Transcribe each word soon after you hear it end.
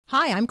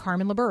Hi, I'm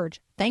Carmen LaBerge.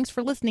 Thanks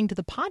for listening to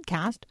the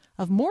podcast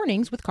of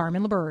Mornings with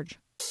Carmen LaBerge.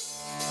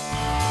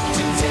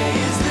 Today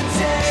is the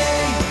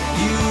day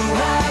you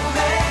have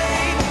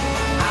made.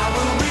 I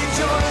will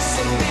rejoice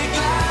and be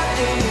glad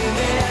in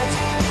it.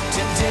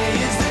 Today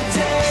is the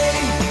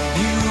day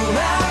you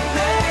have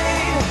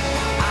made.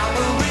 I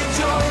will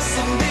rejoice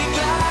and be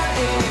glad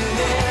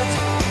in it.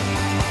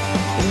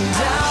 And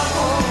I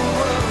won't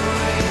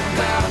worry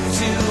about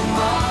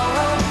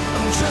tomorrow.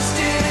 I'm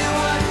trusting in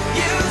what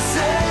you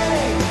say.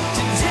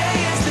 Today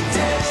is the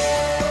day.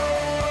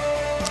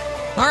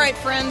 All right,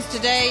 friends,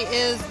 today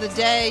is the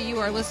day. You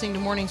are listening to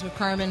Mornings with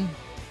Carmen.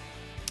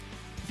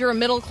 If you're a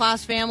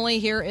middle-class family,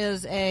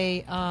 here's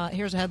a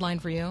headline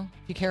for you.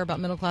 If you care about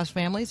middle-class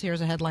families,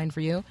 here's a headline for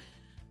you.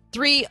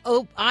 3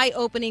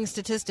 eye-opening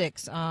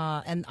statistics,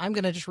 and I'm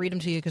going to just read them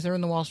to you because they're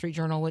in the Wall Street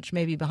Journal, which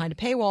may be behind a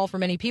paywall for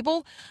many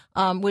people,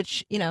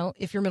 which, you know,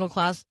 if you're middle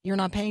class, you're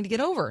not paying to get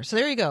over. So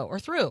there you go, or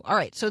through. All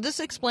right, so this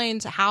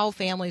explains how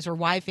families or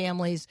why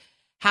families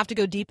have to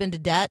go deep into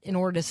debt in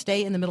order to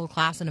stay in the middle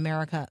class in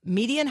America.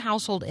 Median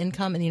household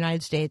income in the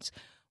United States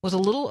was a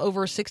little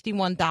over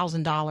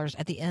 $61,000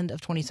 at the end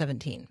of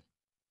 2017.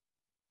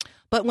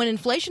 But when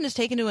inflation is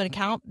taken into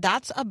account,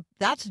 that's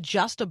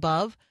just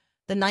above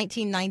the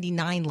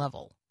 1999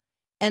 level.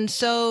 And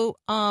so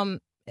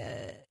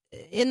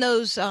in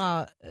those,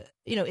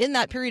 in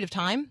that period of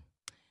time,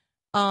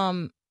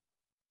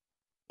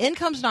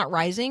 income's not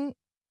rising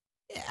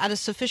at a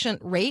sufficient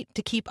rate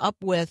to keep up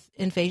with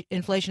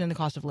inflation and the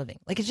cost of living.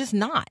 Like, it's just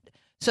not.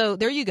 So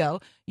there you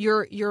go.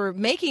 You're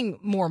making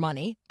more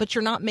money, but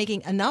you're not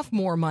making enough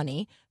more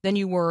money than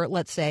you were,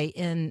 let's say,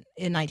 in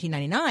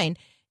 1999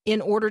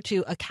 in order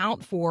to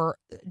account for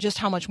just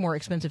how much more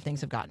expensive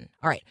things have gotten.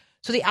 All right.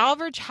 So the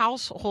average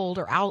household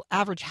or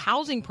average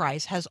housing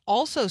price has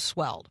also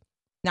swelled.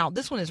 Now,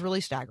 this one is really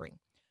staggering.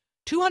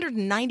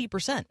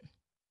 290%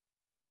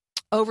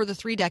 over the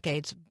 3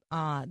 decades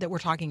that we're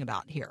talking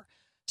about here.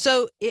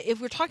 So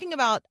if we're talking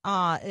about,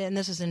 and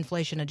this is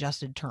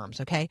inflation-adjusted terms,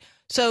 okay?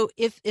 So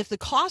if the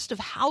cost of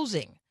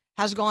housing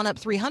has gone up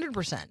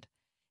 300%,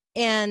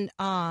 and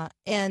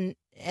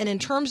in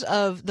terms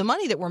of the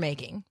money that we're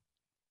making,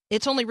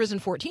 it's only risen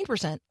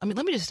 14%. I mean,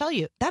 let me just tell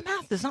you, that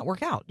math does not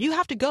work out. You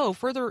have to go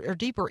further or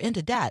deeper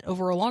into debt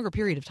over a longer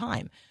period of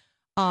time,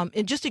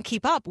 and just to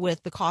keep up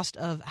with the cost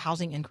of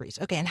housing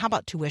increase. Okay, and how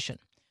about tuition?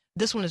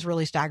 This one is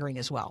really staggering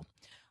as well.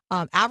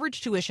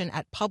 Average tuition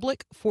at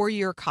public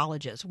 4-year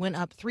colleges went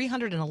up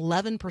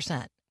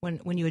 311%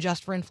 when you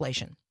adjust for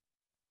inflation,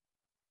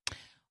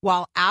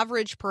 while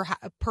average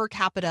per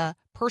capita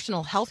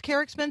personal health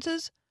care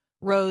expenses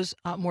rose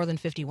more than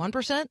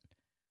 51%.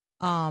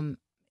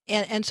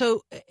 And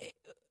so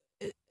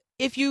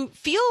if you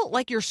feel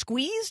like you're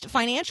squeezed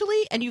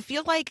financially and you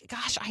feel like,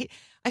 gosh,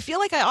 I feel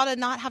like I ought to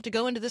not have to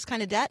go into this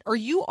kind of debt, or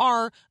you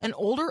are an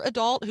older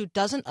adult who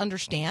doesn't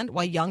understand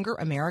why younger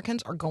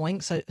Americans are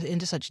going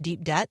into such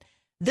deep debt,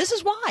 this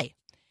is why.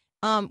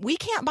 We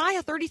can't buy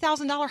a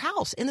 $30,000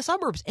 house in the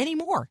suburbs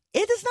anymore.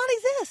 It does not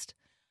exist.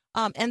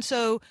 And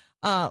so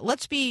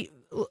let's be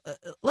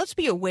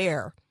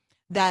aware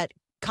that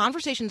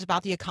conversations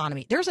about the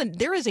economy,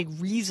 there is a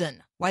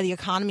reason why the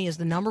economy is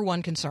the number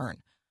one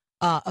concern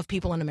of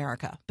people in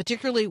America,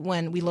 particularly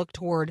when we look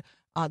toward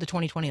the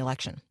 2020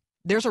 election.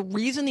 There's a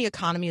reason the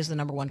economy is the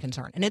number one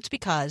concern, and it's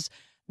because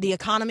the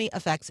economy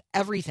affects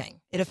everything.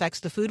 It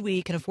affects the food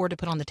we can afford to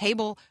put on the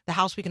table, the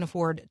house we can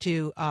afford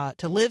to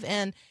live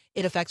in.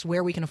 It affects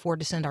where we can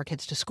afford to send our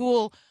kids to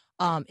school.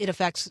 It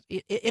affects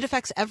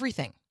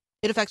everything.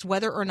 It affects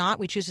whether or not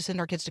we choose to send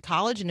our kids to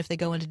college and if they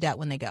go into debt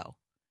when they go.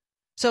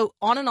 So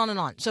on and on and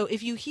on. So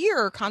if you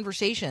hear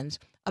conversations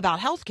about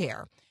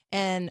healthcare,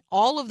 and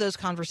all of those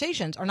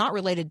conversations are not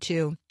related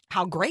to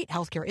how great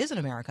healthcare is in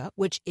America,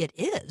 which it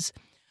is,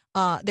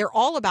 they're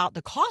all about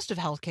the cost of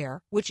healthcare,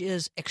 which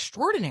is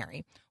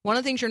extraordinary. One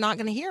of the things you're not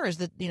going to hear is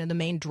that, the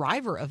main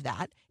driver of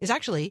that is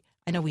actually,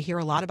 I know we hear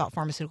a lot about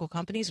pharmaceutical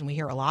companies, and we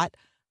hear a lot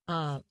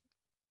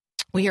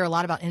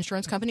about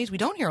insurance companies. We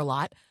don't hear a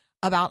lot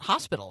about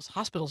hospitals.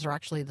 Hospitals are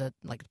actually the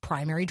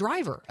primary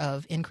driver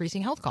of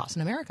increasing health costs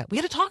in America. We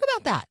got to talk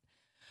about that.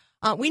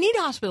 We need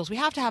hospitals. We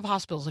have to have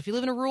hospitals. If you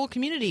live in a rural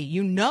community,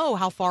 you know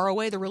how far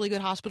away the really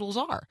good hospitals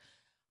are.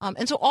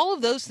 And so all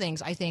of those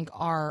things, I think,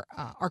 are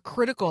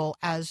critical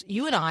as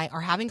you and I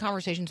are having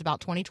conversations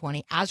about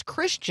 2020 as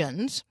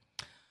Christians.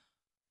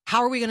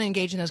 How are we going to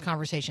engage in those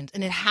conversations?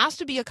 And it has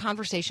to be a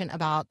conversation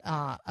about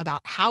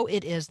how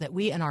it is that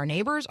we and our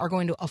neighbors are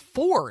going to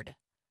afford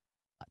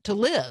to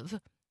live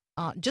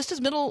just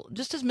as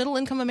middle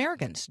income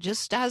Americans,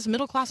 just as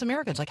middle class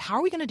Americans. Like, how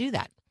are we going to do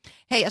that?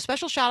 Hey, a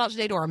special shout out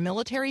today to our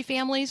military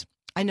families.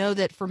 I know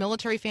that for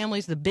military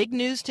families, the big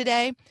news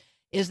today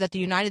is that the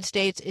United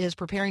States is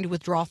preparing to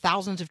withdraw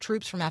thousands of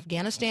troops from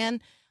Afghanistan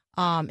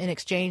in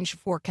exchange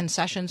for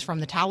concessions from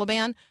the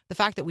Taliban. The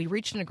fact that we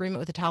reached an agreement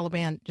with the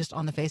Taliban, just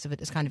on the face of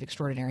it, is kind of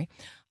extraordinary.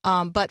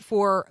 But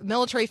for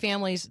military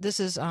families, this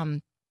is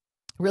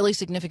really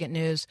significant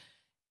news.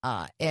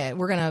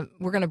 we're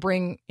gonna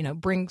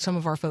bring some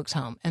of our folks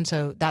home, and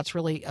so that's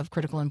really of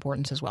critical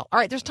importance as well. All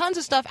right, there's tons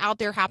of stuff out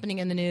there happening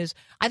in the news.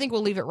 I think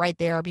we'll leave it right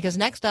there because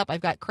next up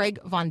I've got Craig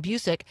von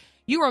Busick.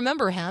 You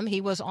remember him? He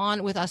was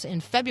on with us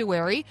in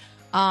February.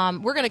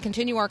 We're going to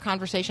continue our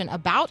conversation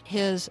about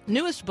his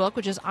newest book,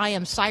 which is I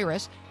Am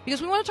Cyrus,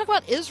 because we want to talk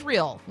about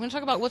Israel. We want to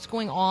talk about what's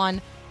going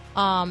on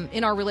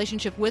in our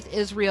relationship with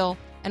Israel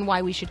and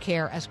why we should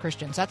care as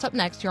Christians. That's up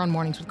next here on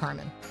Mornings with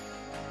Carmen.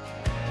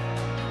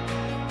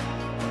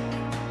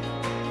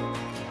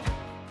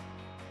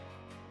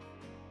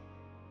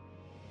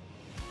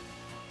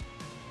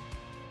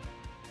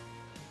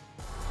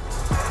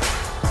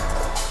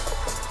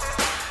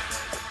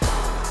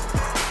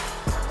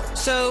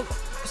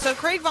 So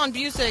Craig von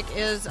Busick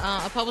is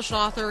a published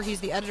author.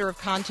 He's the editor of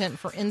content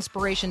for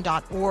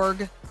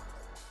inspiration.org,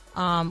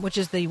 which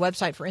is the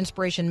website for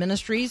Inspiration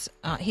Ministries.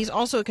 He's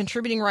also a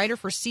contributing writer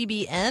for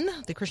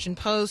CBN, the Christian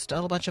Post, a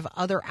whole bunch of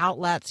other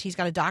outlets. He's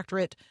got a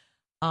doctorate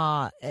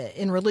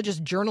in religious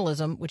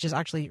journalism, which is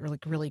actually really,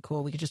 really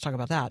cool. We could just talk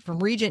about that. From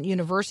Regent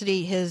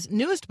University, his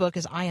newest book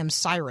is I Am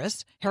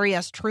Cyrus, Harry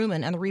S.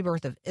 Truman and the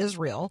Rebirth of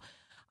Israel.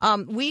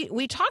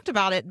 We talked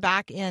about it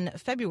back in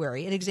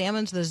February. It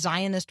examines the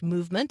Zionist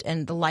movement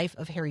and the life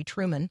of Harry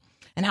Truman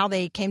and how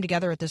they came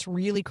together at this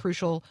really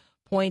crucial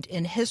point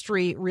in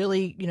history,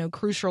 really,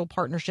 crucial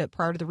partnership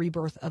prior to the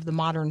rebirth of the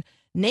modern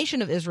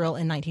nation of Israel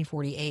in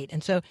 1948.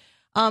 And so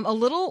a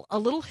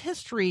little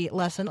history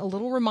lesson, a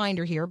little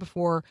reminder here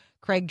before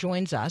Craig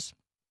joins us.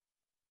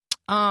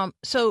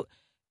 So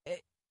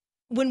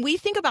when we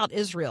think about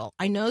Israel,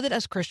 I know that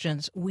as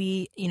Christians,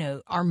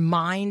 our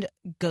mind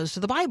goes to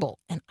the Bible,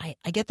 and I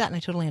get that, and I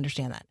totally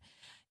understand that.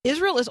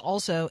 Israel is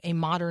also a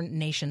modern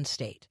nation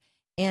state,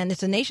 and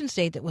it's a nation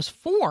state that was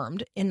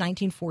formed in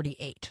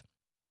 1948.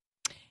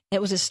 It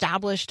was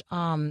established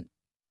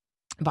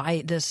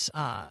by this,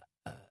 by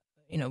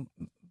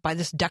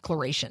this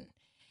declaration,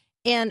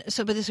 and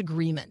so by this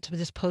agreement, by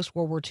this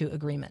post-World War II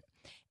agreement,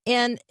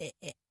 and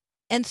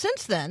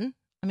since then.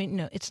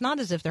 It's not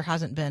as if there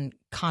hasn't been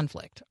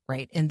conflict,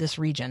 right, in this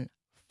region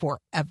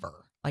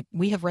forever. Like,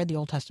 we have read the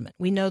Old Testament.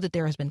 We know that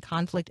there has been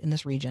conflict in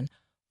this region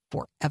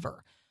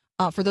forever.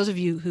 For those of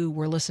you who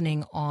were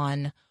listening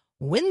on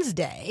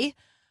Wednesday,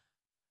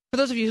 for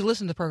those of you who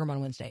listened to the program on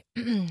Wednesday,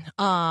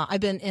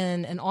 I've been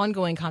in an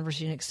ongoing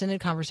conversation,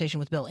 extended conversation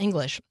with Bill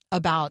English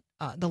about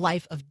the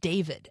life of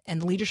David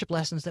and the leadership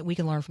lessons that we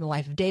can learn from the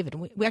life of David.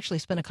 And we actually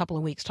spent a couple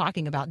of weeks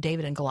talking about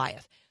David and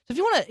Goliath. So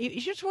if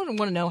you just want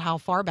to know how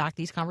far back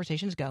these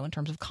conversations go in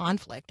terms of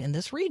conflict in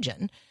this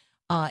region,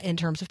 in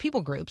terms of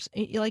people groups,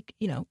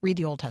 read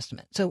the Old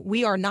Testament. So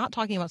we are not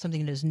talking about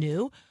something that is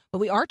new, but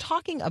we are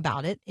talking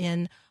about it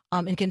in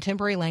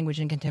contemporary language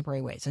and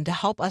contemporary ways. And to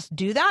help us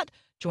do that,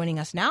 joining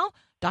us now,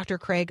 Dr.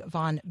 Craig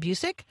von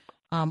Busick,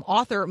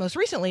 author most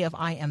recently of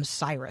I Am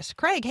Cyrus.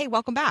 Craig, hey,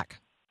 welcome back.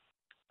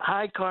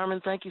 Hi,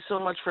 Carmen. Thank you so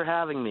much for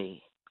having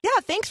me. Yeah,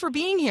 thanks for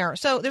being here.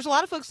 So there's a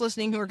lot of folks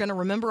listening who are going to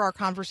remember our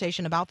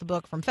conversation about the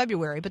book from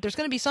February, but there's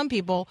going to be some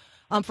people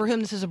for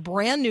whom this is a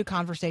brand new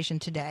conversation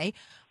today.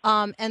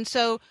 And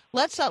so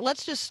let's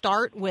just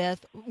start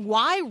with,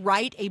 why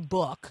write a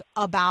book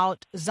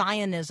about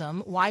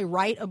Zionism? Why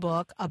write a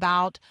book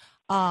about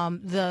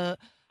the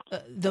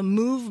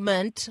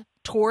movement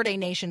toward a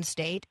nation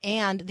state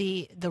and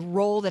the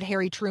role that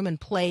Harry Truman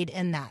played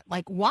in that?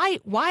 Like,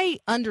 why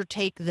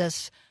undertake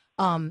this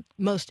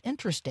most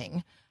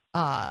interesting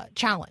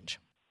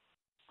challenge?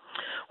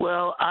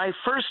 Well, I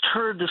first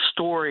heard the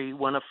story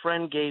when a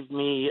friend gave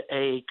me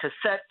a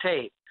cassette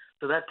tape,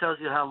 so that tells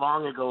you how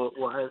long ago it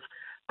was,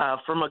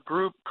 from a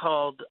group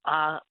called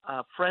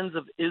Friends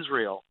of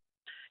Israel.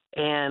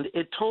 And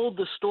it told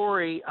the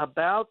story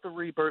about the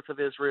rebirth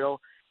of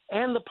Israel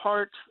and the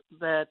part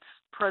that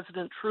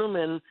President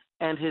Truman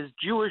and his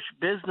Jewish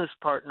business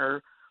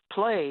partner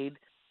played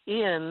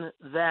in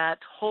that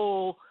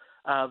whole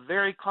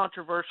very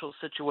controversial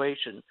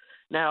situation.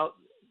 Now,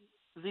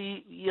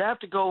 you have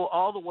to go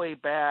all the way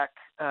back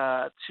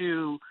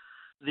to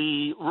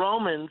the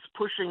Romans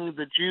pushing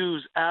the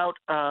Jews out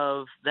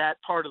of that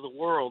part of the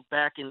world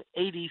back in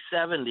AD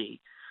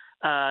 70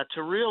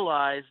 to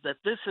realize that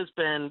this has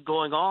been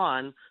going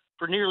on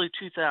for nearly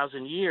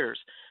 2,000 years.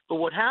 But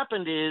what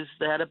happened is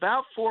that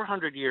about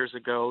 400 years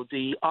ago,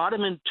 the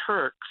Ottoman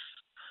Turks,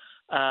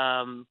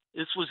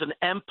 this was an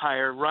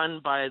empire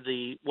run by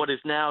what is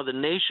now the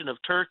nation of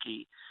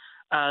Turkey,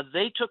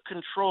 they took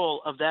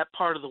control of that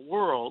part of the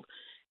world,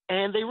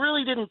 and they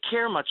really didn't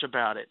care much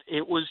about it.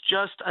 It was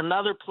just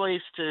another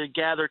place to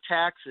gather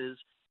taxes,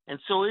 and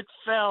so it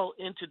fell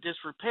into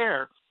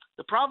disrepair.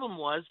 The problem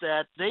was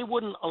that they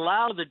wouldn't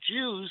allow the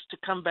Jews to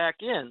come back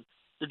in.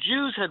 The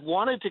Jews had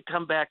wanted to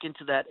come back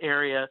into that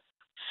area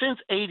since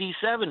AD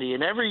 70,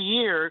 and every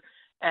year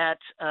at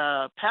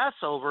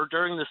Passover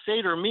during the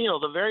Seder meal,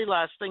 the very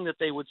last thing that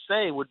they would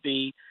say would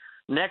be,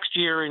 next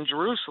year in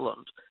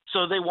Jerusalem.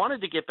 So they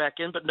wanted to get back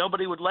in, but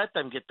nobody would let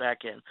them get back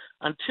in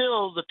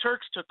until the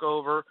Turks took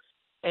over,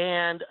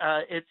 and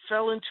it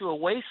fell into a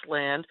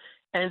wasteland.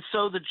 And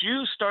so the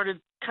Jews started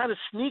kind of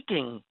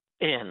sneaking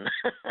in.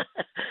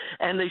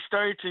 And they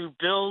started to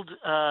build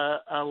a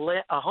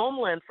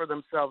homeland for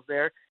themselves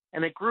there,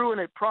 and it grew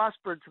and it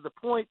prospered to the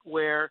point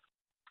where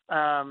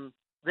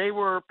they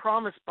were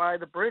promised by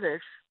the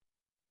British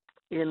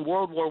in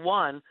World War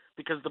I,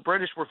 because the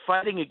British were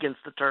fighting against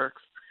the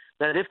Turks,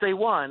 that if they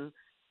won,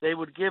 they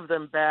would give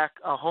them back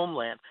a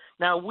homeland.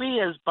 Now,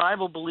 we as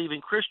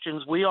Bible-believing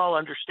Christians, we all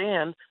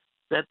understand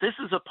that this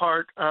is a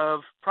part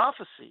of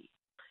prophecy.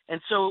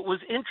 And so it was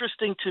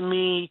interesting to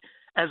me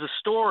as a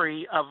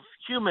story of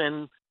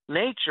human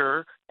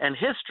nature and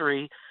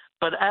history,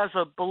 but as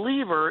a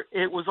believer,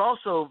 it was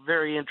also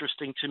very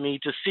interesting to me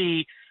to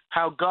see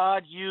how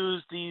God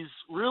used these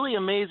really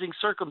amazing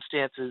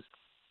circumstances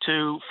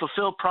to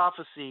fulfill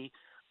prophecy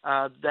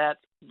that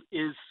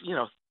is,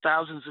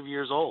 thousands of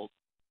years old.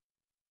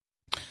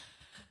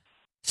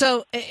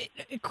 So,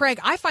 Craig,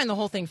 I find the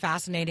whole thing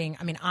fascinating.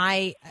 I mean,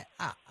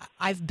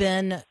 I've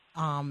been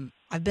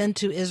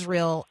to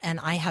Israel, and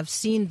I have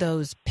seen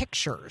those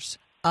pictures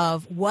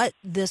of what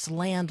this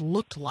land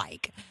looked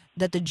like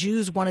that the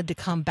Jews wanted to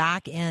come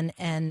back in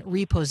and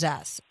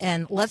repossess.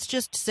 And let's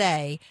just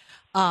say,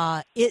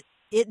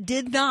 it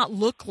did not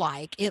look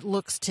like it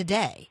looks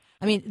today.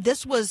 I mean,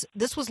 this was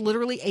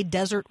literally a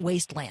desert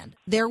wasteland.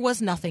 There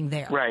was nothing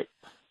there. Right.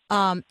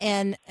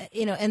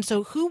 And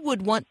so who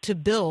would want to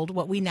build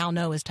what we now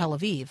know as Tel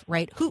Aviv,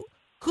 right? Who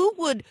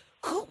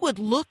would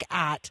look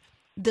at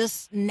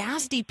this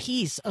nasty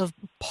piece of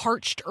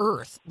parched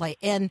earth,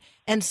 and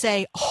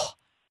say, oh,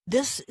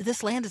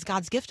 this land is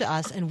God's gift to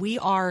us, and we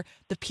are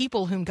the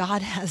people whom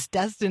God has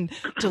destined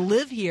to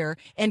live here,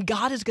 and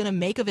God is going to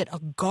make of it a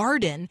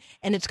garden,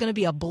 and it's going to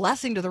be a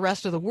blessing to the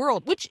rest of the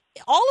world,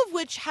 all of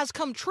which has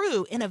come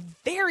true in a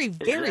very,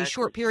 very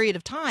short period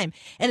of time,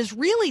 and is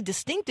really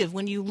distinctive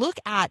when you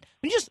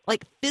just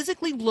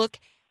physically look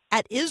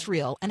at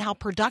Israel and how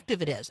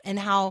productive it is, and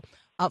how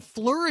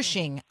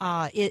flourishing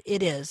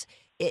it is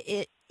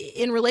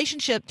in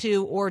relationship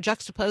to, or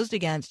juxtaposed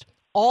against,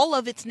 all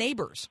of its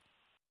neighbors.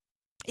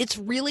 It's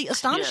really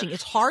astonishing. Yes.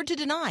 It's hard to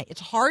deny.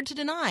 It's hard to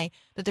deny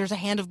that there's a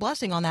hand of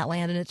blessing on that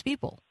land and its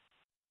people.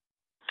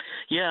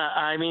 Yeah,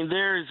 I mean,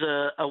 there's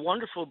a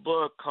wonderful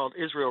book called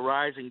Israel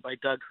Rising by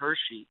Doug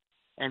Hershey,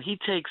 and he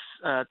takes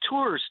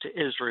tours to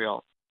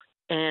Israel.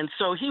 And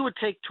so he would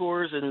take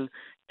tours,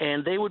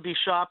 and they would be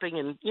shopping,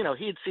 and,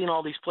 he had seen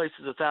all these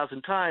places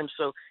 1,000 times.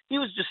 So he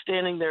was just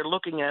standing there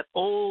looking at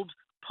old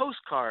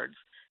postcards,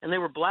 and they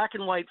were black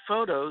and white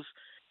photos,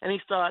 and he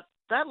thought,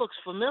 that looks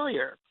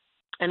familiar.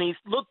 And he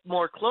looked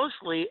more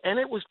closely, and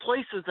it was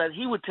places that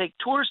he would take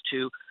tours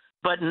to,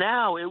 but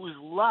now it was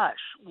lush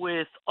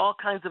with all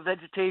kinds of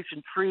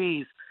vegetation,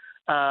 trees,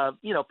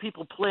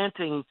 people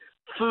planting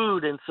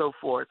food and so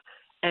forth.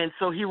 And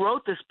so he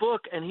wrote this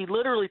book, and he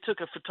literally took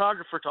a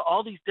photographer to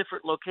all these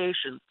different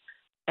locations,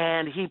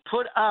 and he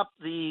put up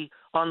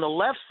on the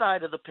left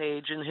side of the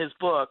page in his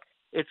book,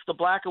 it's the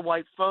black and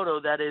white photo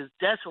that is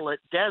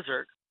desolate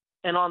desert.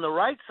 And on the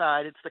right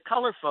side, it's the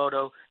color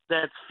photo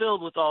that's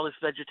filled with all this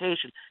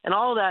vegetation. And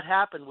all of that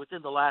happened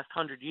within the last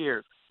 100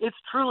 years. It's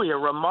truly a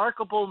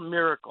remarkable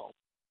miracle.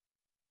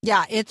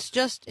 Yeah, it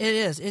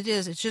is.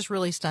 It's just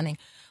really stunning.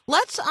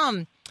 Let's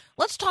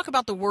talk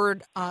about the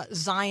word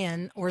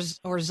Zion or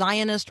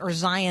Zionist or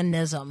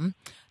Zionism.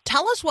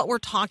 Tell us what we're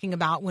talking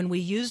about when we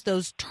use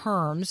those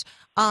terms,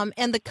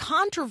 and the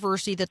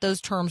controversy that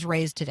those terms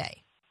raise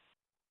today.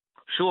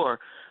 Sure.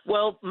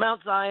 Well,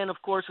 Mount Zion,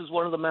 of course, is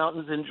one of the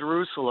mountains in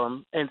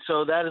Jerusalem, and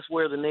so that is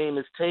where the name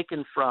is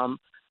taken from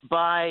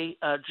by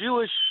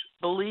Jewish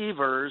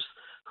believers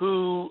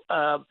who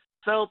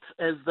felt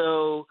as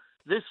though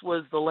this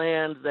was the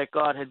land that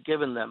God had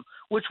given them,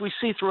 which we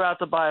see throughout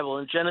the Bible.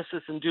 In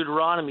Genesis and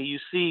Deuteronomy, you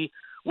see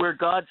where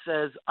God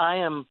says, I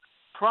am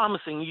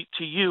promising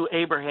to you,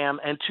 Abraham,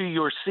 and to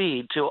your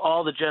seed, to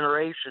all the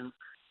generations,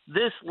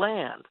 this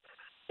land.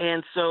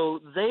 And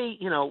so they,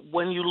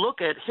 when you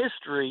look at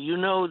history, you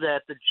know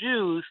that the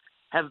Jews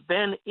have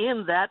been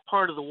in that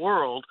part of the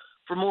world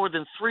for more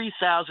than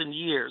 3,000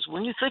 years.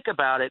 When you think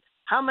about it,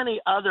 how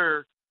many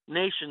other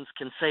nations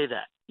can say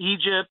that?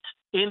 Egypt,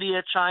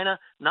 India, China,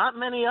 not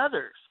many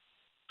others.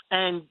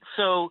 And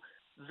so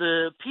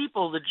the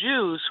people, the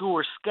Jews who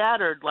were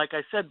scattered, like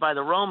I said, by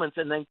the Romans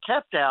and then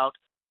kept out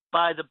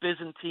by the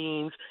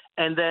Byzantines,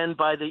 and then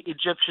by the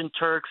Egyptian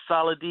Turks,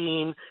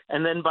 Saladin,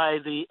 and then by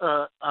the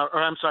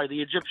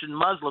Egyptian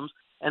Muslims,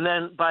 and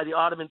then by the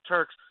Ottoman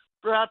Turks.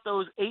 Throughout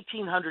those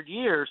 1,800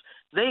 years,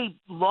 they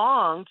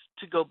longed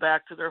to go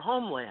back to their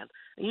homeland.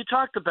 And you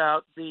talked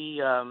about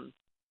the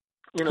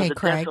the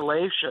Craig,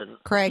 desolation.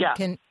 Craig,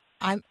 yeah.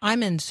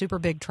 I'm in super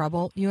big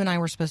trouble. You and I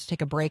were supposed to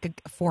take a break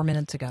 4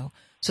 minutes ago.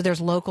 So there's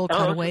local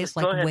cutaways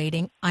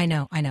waiting. I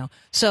know.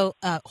 So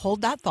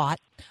hold that thought.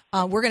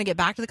 We're going to get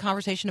back to the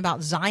conversation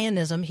about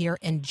Zionism here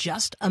in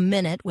just a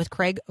minute with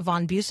Craig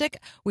Von Busick.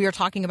 We are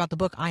talking about the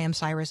book I Am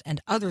Cyrus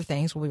and other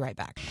things. We'll be right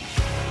back.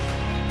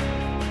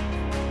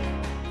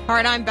 All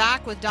right, I'm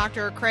back with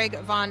Dr. Craig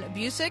Von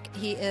Busick.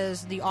 He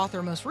is the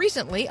author most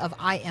recently of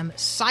I Am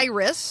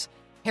Cyrus,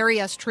 Harry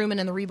S. Truman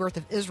and the Rebirth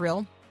of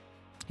Israel.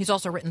 He's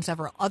also written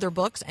several other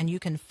books, and you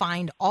can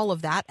find all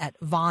of that at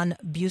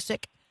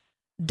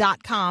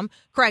vonbusick.com.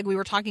 Craig, we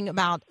were talking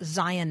about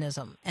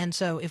Zionism, and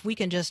so if we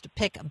can just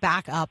pick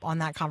back up on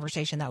that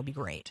conversation, that would be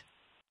great.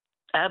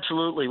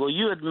 Absolutely. Well,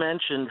 you had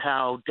mentioned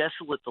how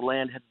desolate the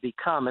land had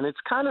become, and it's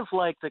kind of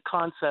like the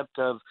concept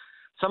of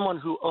someone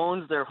who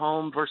owns their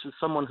home versus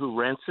someone who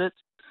rents it.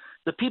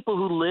 The people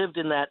who lived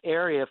in that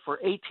area for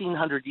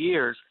 1,800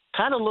 years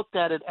kind of looked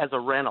at it as a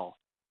rental,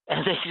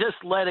 and they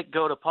just let it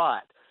go to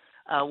pot.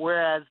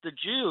 Whereas the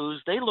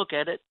Jews, they look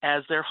at it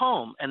as their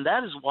home, and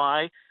that is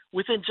why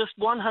within just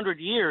 100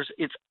 years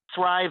it's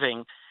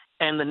thriving,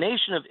 and the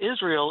nation of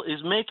Israel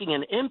is making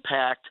an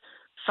impact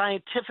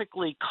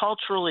scientifically,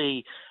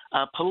 culturally,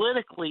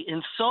 politically,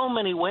 in so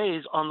many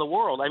ways on the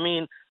world. I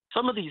mean,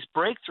 some of these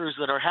breakthroughs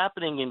that are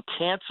happening in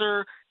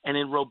cancer and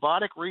in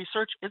robotic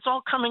research, it's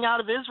all coming out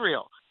of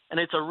Israel, and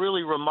it's a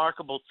really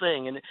remarkable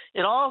thing. And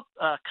it all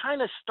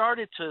kind of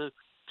started to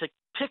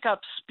pick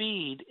up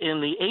speed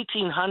in the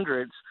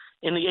 1800s.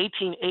 In the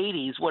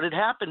 1880s, what had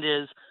happened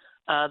is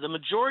the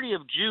majority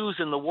of Jews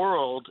in the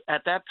world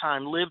at that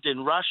time lived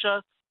in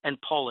Russia and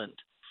Poland.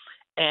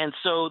 And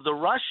so the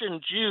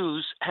Russian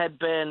Jews had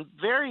been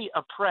very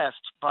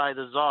oppressed by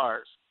the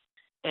czars.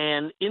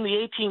 And in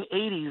the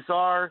 1880s,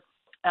 Tsar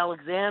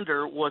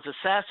Alexander was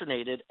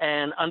assassinated.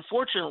 And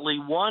unfortunately,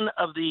 one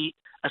of the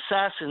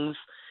assassins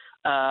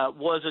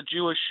was a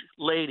Jewish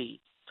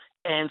lady.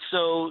 And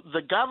so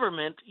the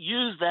government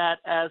used that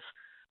as,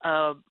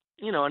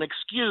 an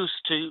excuse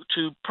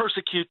to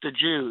persecute the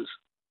Jews.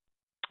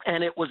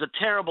 And it was a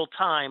terrible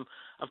time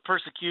of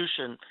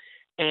persecution.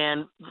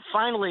 And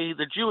finally,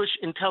 the Jewish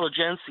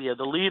intelligentsia,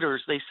 the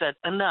leaders, they said,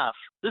 enough.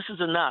 This is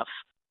enough.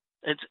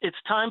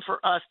 It's time for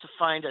us to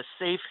find a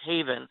safe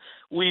haven.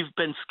 We've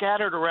been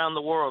scattered around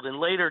the world. And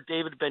later,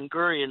 David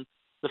Ben-Gurion,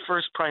 the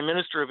first prime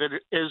minister of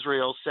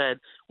Israel, said,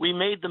 we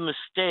made the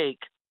mistake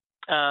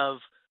of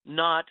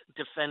not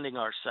defending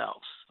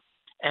ourselves.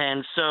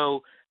 And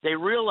so they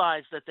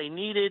realized that they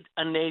needed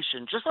a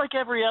nation, just like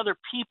every other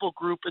people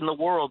group in the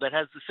world that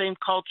has the same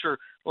culture,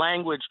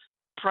 language,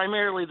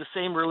 primarily the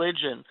same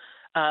religion.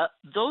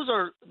 Those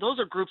are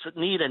groups that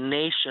need a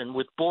nation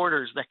with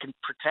borders that can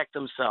protect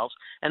themselves.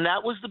 And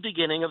that was the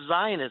beginning of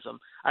Zionism.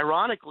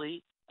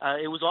 Ironically,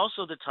 it was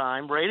also the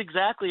time, right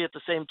exactly at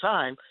the same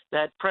time,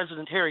 that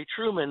President Harry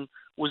Truman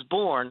was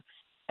born.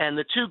 And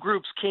the two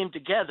groups came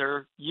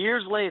together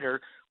years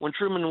later when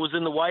Truman was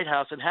in the White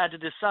House and had to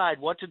decide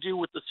what to do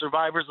with the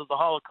survivors of the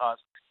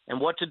Holocaust and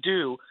what to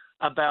do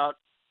about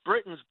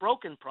Britain's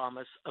broken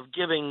promise of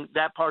giving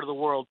that part of the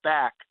world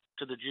back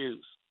to the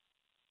Jews.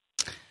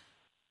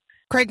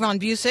 Craig von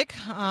Busick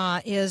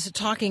is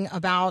talking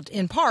about,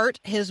 in part,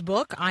 his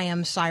book, I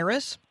Am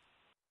Cyrus,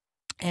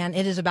 and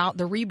it is about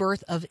the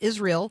rebirth of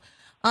Israel.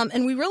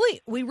 And we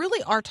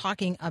really are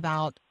talking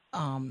about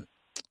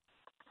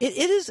it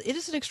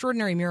is an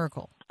extraordinary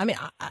miracle. I mean,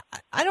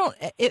 I don't.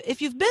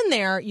 If you've been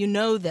there, you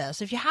know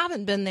this. If you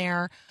haven't been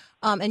there,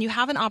 and you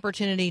have an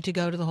opportunity to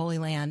go to the Holy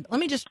Land, let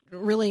me just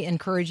really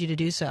encourage you to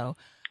do so.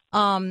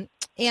 And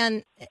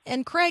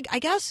Craig, I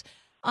guess,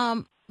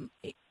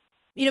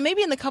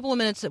 maybe in the couple of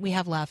minutes that we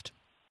have left,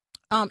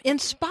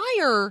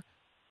 inspire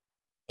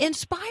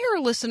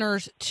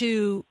listeners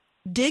to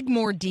dig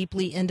more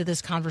deeply into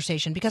this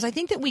conversation, because I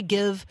think that we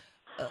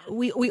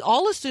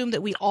all assume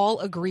that we all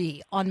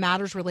agree on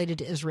matters related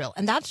to Israel,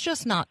 and that's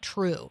just not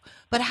true.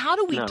 But how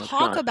do we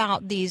talk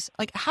about these?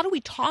 How do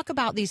we talk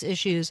about these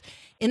issues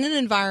in an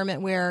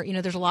environment where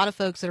there's a lot of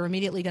folks that are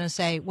immediately going to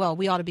say, "Well,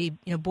 we ought to be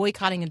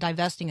boycotting and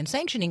divesting and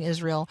sanctioning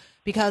Israel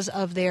because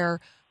of their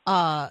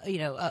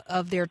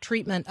of their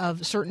treatment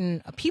of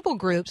certain people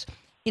groups."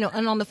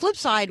 And on the flip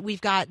side,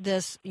 we've got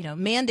this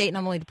mandate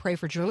not only to pray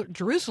for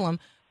Jerusalem,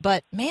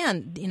 but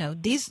man,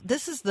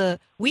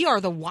 we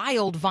are the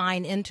wild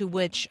vine into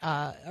which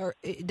that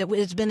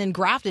it's been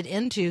engrafted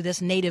into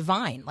this native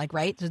vine,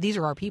 right? So these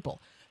are our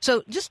people.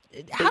 So just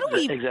how do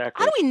we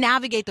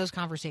navigate those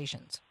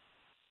conversations?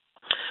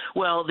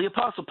 Well, the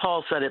Apostle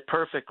Paul said it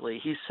perfectly.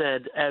 He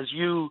said, as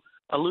you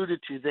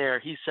alluded to there,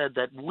 he said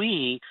that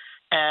we,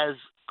 as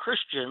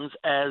Christians,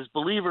 as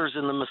believers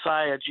in the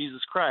Messiah,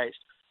 Jesus Christ,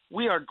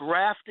 we are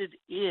grafted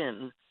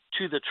in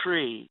to the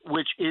tree,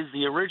 which is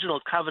the original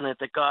covenant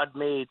that God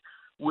made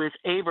with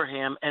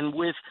Abraham and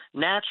with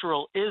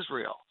natural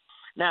Israel.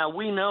 Now,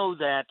 we know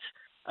that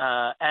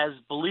as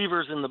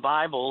believers in the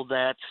Bible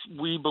that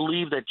we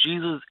believe that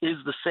Jesus is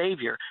the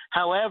Savior.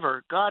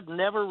 However, God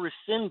never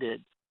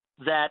rescinded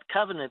that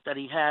covenant that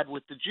he had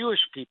with the Jewish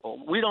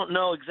people. We don't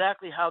know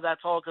exactly how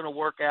that's all going to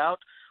work out.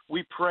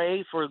 We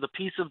pray for the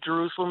peace of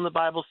Jerusalem, the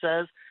Bible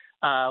says.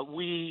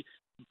 We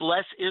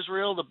bless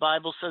Israel. The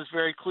Bible says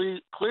very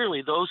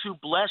clearly, those who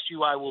bless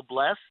you, I will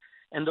bless,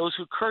 and those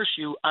who curse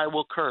you, I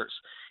will curse.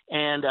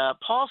 And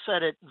Paul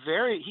said it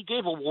he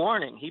gave a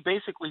warning. He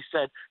basically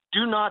said,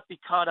 do not be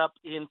caught up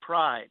in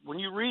pride. When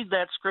you read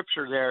that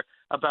scripture there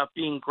about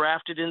being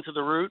grafted into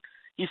the root,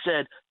 he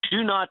said,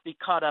 do not be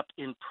caught up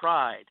in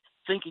pride,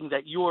 thinking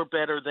that you're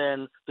better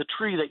than the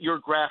tree that you're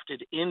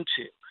grafted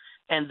into.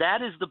 And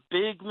that is the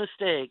big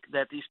mistake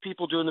that these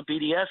people do in the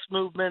BDS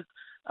movement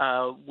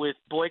with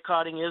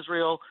boycotting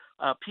Israel,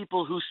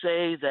 people who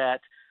say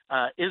that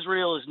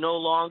Israel is no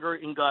longer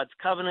in God's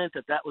covenant,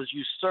 that was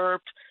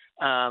usurped,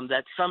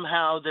 that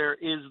somehow there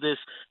is this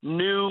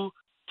new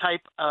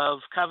type of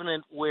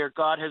covenant where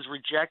God has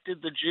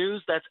rejected the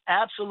Jews. That's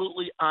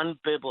absolutely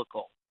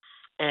unbiblical.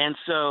 And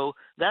so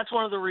that's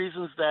one of the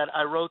reasons that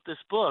I wrote this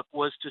book,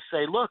 was to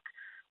say, look,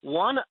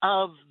 one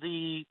of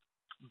the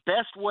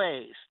best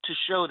ways to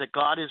show that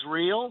God is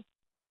real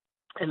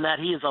and that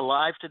he is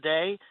alive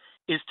today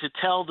is to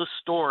tell the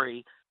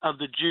story of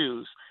the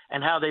Jews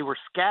and how they were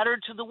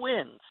scattered to the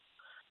winds.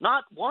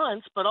 Not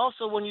once, but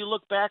also when you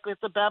look back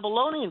at the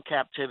Babylonian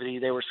captivity,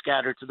 they were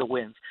scattered to the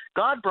winds.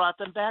 God brought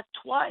them back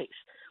twice,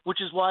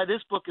 which is why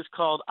this book is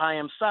called I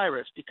Am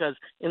Cyrus, because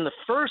in the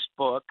first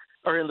book,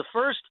 or in the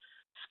first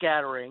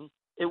scattering,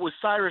 it was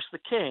Cyrus the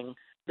king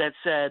that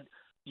said,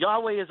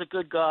 Yahweh is a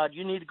good God,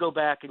 you need to go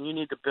back and you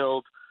need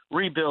to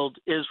rebuild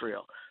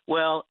Israel.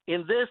 Well,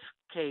 in this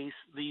case,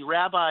 the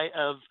rabbi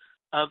of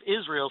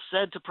Israel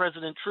said to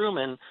President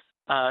Truman,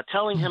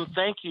 telling him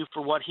thank you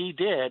for what he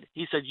did,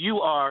 he said, you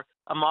are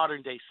a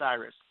modern-day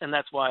Cyrus. And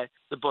that's why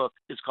the book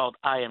is called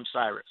I Am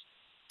Cyrus.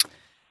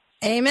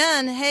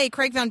 Amen. Hey,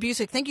 Craig Von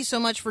Busick, thank you so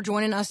much for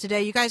joining us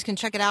today. You guys can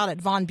check it out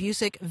at Von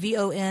Busick,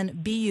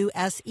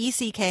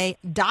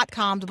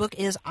 VonBusick.com. The book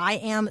is I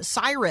Am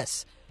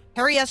Cyrus,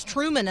 Harry S.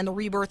 Truman and the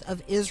Rebirth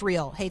of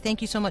Israel. Hey,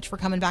 thank you so much for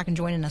coming back and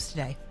joining us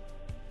today.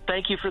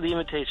 Thank you for the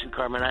invitation,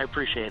 Carmen. I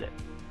appreciate it.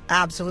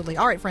 Absolutely.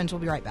 All right, friends, we'll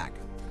be right back.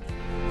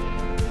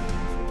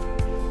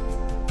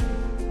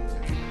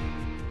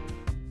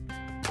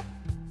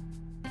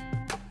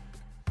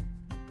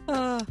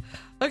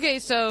 Okay,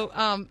 so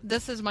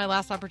this is my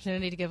last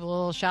opportunity to give a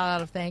little shout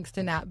out of thanks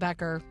to Nat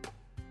Becker,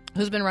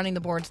 who's been running the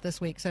boards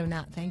this week. So,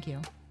 Nat, thank you.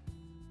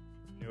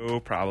 No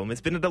problem. It's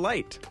been a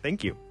delight.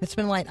 Thank you. It's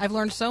been a delight. I've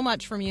learned so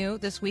much from you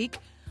this week.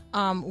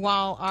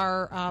 While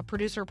our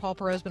producer, Paul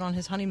Perot, has been on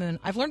his honeymoon,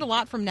 I've learned a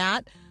lot from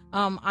Nat.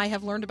 I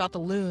have learned about the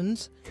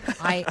loons.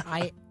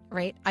 Right?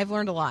 I've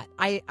learned a lot.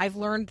 I've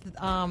learned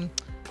a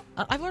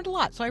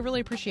lot, so I really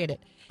appreciate it.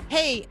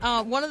 Hey,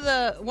 one of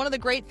the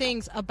great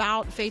things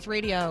about Faith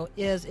Radio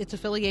is its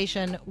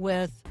affiliation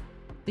with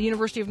the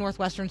University of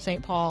Northwestern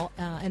St. Paul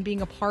and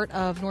being a part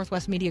of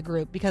Northwest Media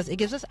Group, because it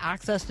gives us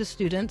access to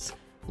students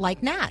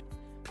like Nat,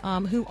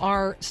 who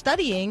are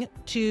studying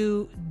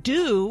to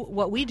do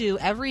what we do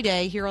every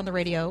day here on the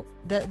radio.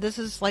 This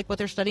is like what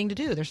they're studying to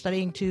do. They're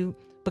studying to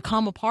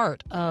become a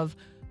part of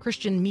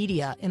Christian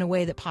media in a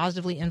way that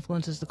positively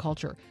influences the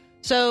culture.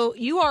 So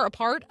you are a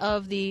part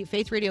of the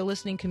Faith Radio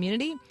listening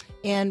community,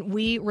 and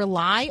we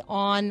rely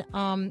on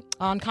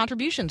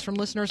contributions from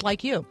listeners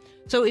like you.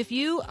 So if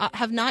you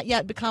have not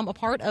yet become a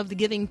part of the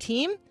giving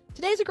team,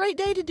 today's a great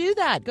day to do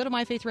that. Go to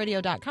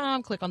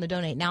myfaithradio.com, click on the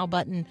Donate Now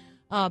button,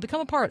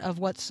 become a part of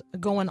what's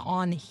going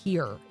on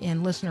here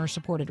in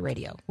listener-supported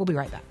radio. We'll be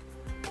right back.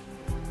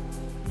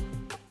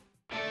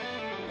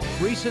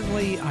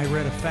 Recently, I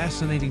read a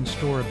fascinating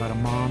story about a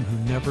mom who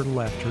never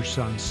left her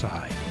son's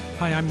side.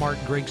 Hi, I'm Mark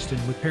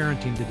Gregston with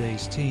Parenting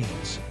Today's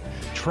Teens.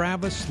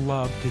 Travis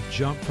loved to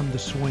jump from the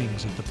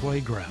swings at the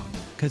playground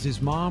because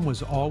his mom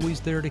was always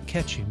there to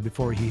catch him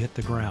before he hit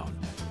the ground.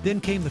 Then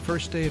came the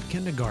first day of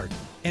kindergarten,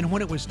 and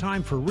when it was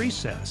time for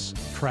recess,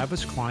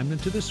 Travis climbed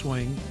into the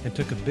swing and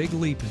took a big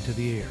leap into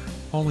the air.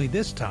 Only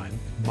this time,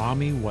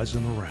 Mommy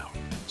wasn't around,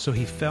 so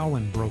he fell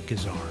and broke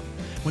his arm.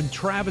 When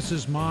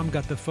Travis's mom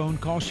got the phone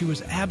call, she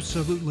was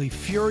absolutely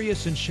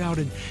furious and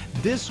shouted,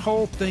 "This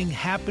whole thing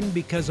happened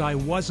because I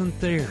wasn't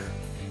there."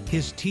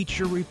 His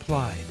teacher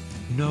replied,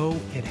 "No,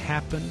 it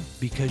happened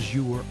because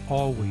you were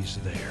always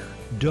there."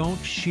 Don't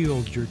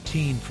shield your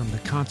teen from the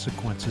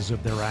consequences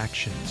of their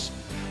actions.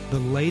 The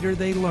later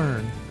they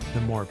learn, the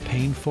more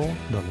painful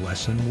the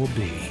lesson will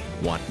be.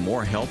 Want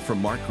more help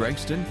from Mark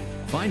Gregston?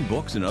 Find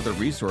books and other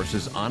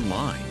resources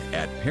online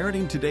at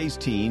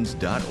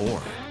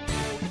parentingtodaysteens.org.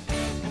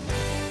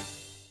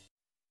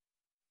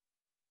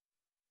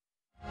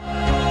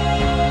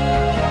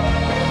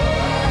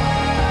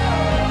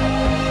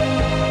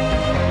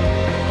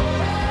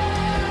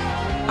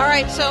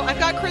 So I've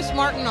got Chris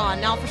Martin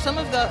on. Now, for some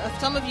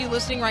of you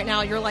listening right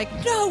now, you're like,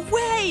 no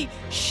way!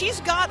 She's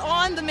got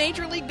on the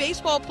Major League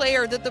Baseball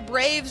player that the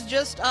Braves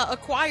just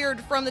acquired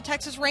from the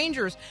Texas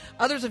Rangers.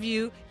 Others of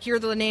you hear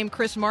the name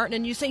Chris Martin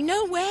and you say,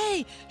 no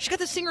way! She's got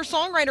the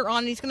singer-songwriter on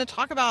and he's going to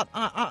talk about,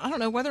 I don't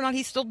know, whether or not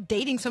he's still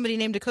dating somebody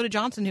named Dakota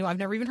Johnson, who I've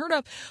never even heard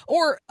of.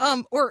 Or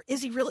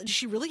is he really, does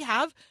she really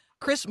have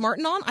Chris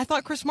Martin on? I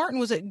thought Chris Martin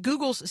was at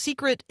Google's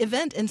secret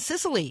event in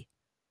Sicily.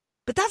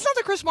 But that's not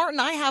the Chris Martin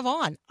I have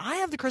on. I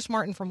have the Chris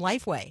Martin from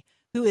Lifeway,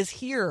 who is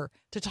here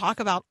to talk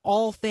about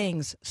all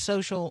things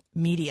social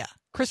media.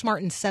 Chris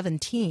Martin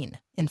 17,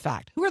 in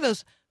fact. Who are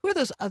those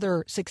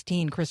other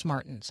 16 Chris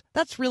Martins?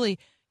 That's really,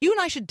 you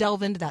and I should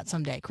delve into that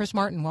someday. Chris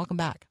Martin, welcome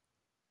back.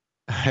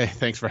 Hey,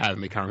 thanks for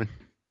having me, Carmen.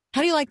 How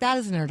do you like that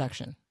as an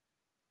introduction?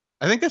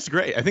 I think that's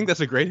great. I think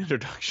that's a great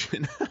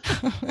introduction.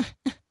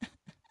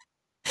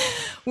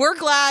 We're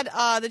glad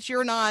that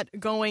you're not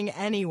going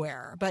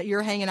anywhere, but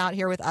you're hanging out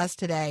here with us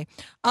today.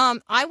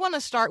 I want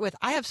to start with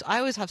I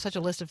always have such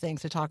a list of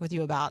things to talk with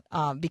you about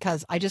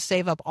because I just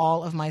save up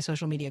all of my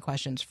social media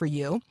questions for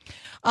you.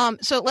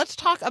 So let's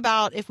talk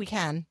about, if we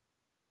can,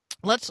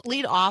 let's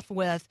lead off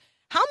with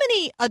how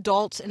many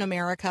adults in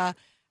America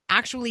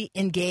actually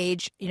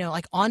engage,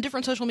 like on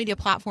different social media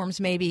platforms,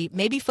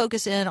 maybe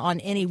focus in on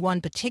any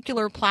one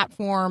particular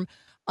platform.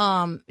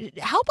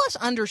 Help us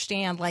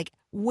understand like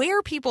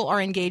where people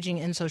are engaging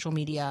in social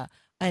media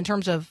in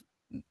terms of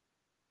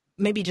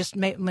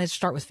let's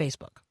start with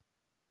Facebook.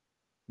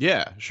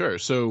 Yeah, sure.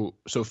 So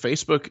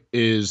Facebook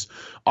is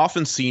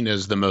often seen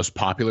as the most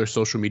popular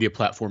social media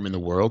platform in the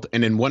world,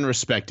 and in one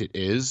respect, it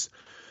is.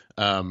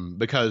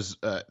 Because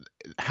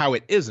how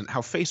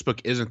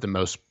Facebook isn't the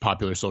most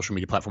popular social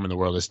media platform in the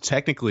world is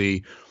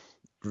technically,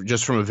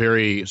 just from a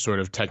very sort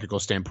of technical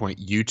standpoint,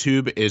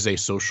 YouTube is a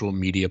social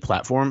media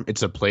platform.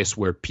 It's a place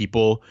where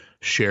people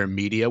share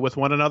media with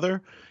one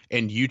another.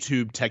 And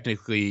YouTube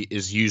technically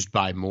is used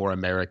by more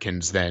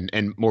Americans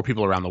and more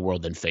people around the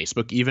world than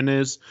Facebook even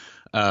is.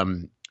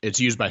 It's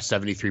used by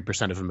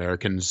 73% of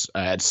Americans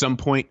at some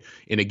point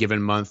in a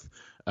given month.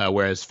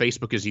 Whereas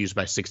Facebook is used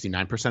by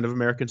 69% of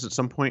Americans at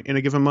some point in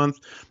a given month.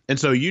 And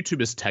so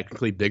YouTube is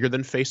technically bigger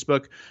than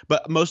Facebook,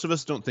 but most of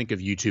us don't think of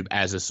YouTube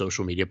as a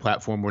social media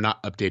platform. We're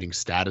not updating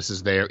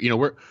statuses there.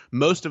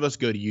 Most of us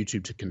go to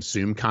YouTube to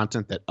consume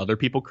content that other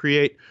people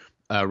create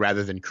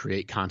rather than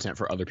create content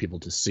for other people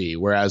to see.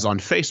 Whereas on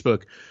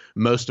Facebook,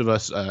 most of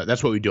us,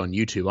 that's what we do on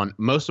YouTube.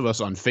 Most of us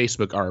on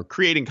Facebook are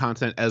creating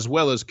content as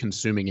well as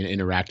consuming and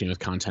interacting with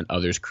content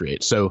others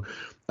create. So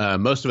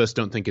most of us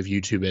don't think of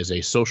YouTube as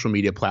a social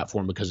media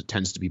platform because it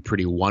tends to be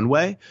pretty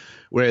one-way,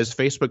 whereas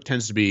Facebook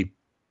tends to be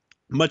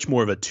much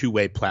more of a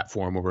two-way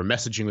platform where we're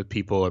messaging with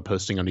people or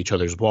posting on each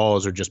other's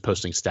walls or just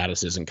posting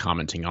statuses and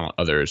commenting on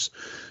others.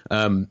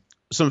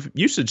 Some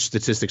usage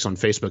statistics on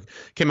Facebook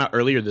came out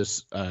earlier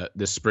this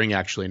spring,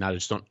 actually, and I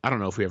don't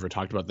know if we ever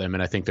talked about them,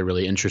 and I think they're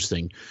really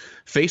interesting.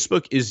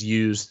 Facebook is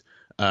used,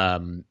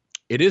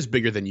 it is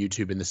bigger than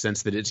YouTube in the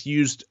sense that it's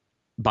used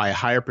by a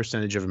higher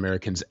percentage of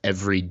Americans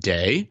every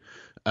day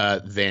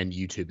than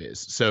YouTube is.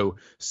 So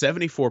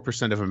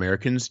 74% of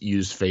Americans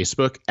use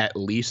Facebook at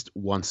least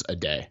once a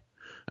day.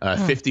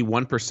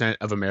 51%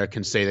 of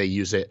Americans say they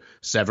use it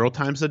several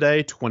times a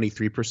day,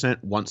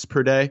 23% once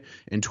per day,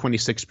 and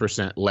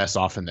 26% less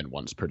often than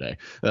once per day.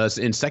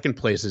 In second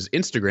place is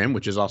Instagram,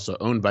 which is also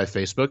owned by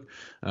Facebook,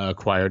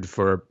 acquired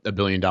for $1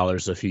 billion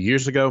a few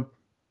years ago.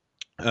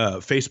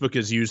 Facebook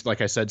is used,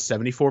 like I said,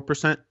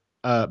 74%.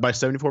 By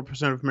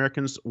 74% of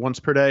Americans once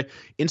per day.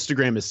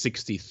 Instagram is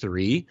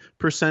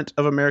 63%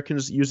 of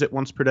Americans use it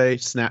once per day.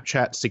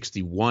 Snapchat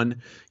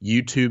 61,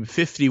 YouTube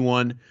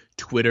 51,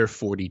 Twitter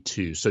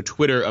 42. So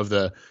Twitter, of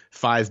the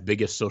 5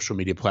 biggest social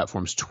media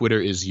platforms, Twitter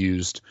is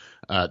used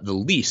the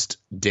least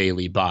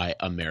daily by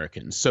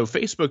Americans. So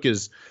Facebook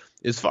is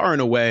far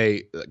and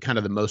away kind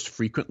of the most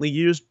frequently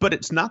used, but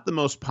it's not the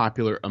most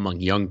popular among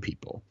young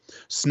people.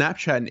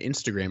 Snapchat and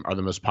Instagram are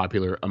the most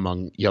popular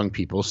among young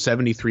people.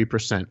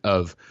 73%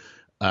 of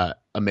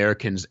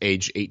Americans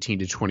aged 18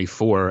 to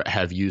 24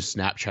 have used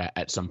Snapchat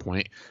at some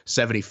point.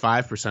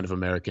 75% of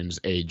Americans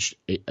aged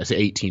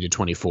 18 to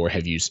 24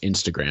 have used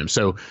Instagram.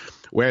 So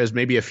whereas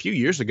maybe a few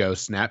years ago,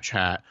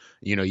 Snapchat,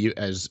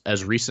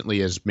 as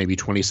recently as maybe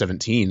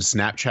 2017,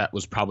 Snapchat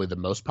was probably the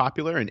most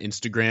popular, and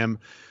Instagram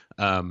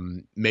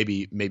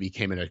maybe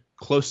came in a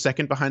close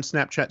second behind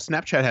Snapchat.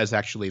 Snapchat has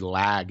actually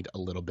lagged a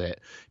little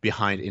bit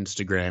behind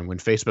Instagram. When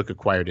Facebook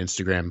acquired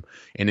Instagram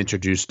and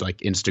introduced like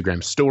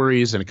Instagram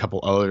stories and a couple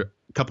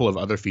of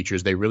other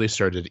features, they really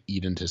started to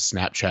eat into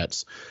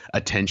Snapchat's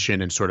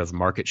attention and sort of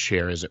market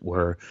share, as it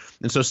were.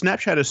 And so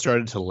Snapchat has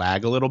started to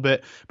lag a little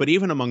bit, but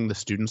even among the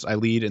students I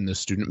lead in the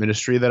student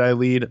ministry that I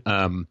lead,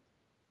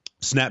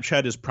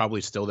 Snapchat is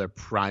probably still their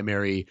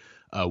primary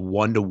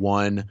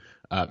one-to-one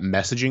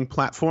messaging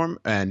platform,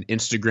 and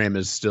Instagram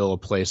is still a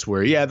place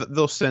where,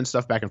 they'll send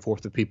stuff back and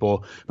forth with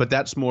people, but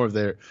that's more of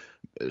their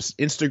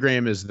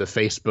Instagram is the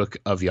Facebook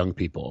of young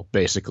people,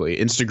 basically.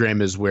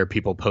 Instagram is where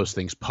people post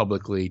things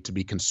publicly to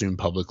be consumed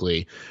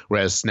publicly,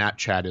 whereas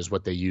Snapchat is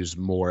what they use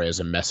more as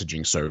a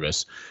messaging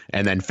service.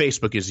 And then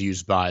Facebook is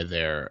used by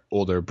their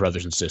older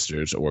brothers and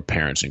sisters or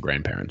parents and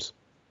grandparents.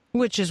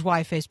 Which is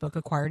why Facebook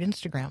acquired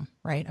Instagram,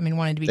 right? I mean,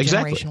 wanted to be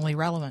Exactly. generationally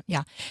relevant.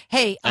 Yeah.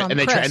 Hey, and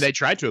they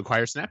tried to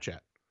acquire Snapchat.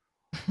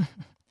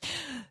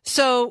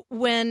 So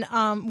when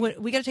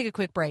we got to take a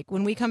quick break.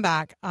 When we come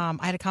back, I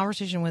had a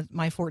conversation with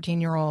my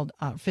 14-year-old,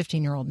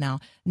 15-year-old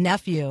now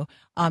nephew.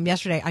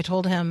 Yesterday, I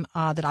told him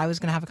that I was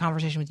going to have a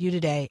conversation with you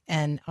today,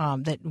 and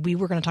that we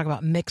were going to talk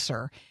about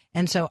Mixer.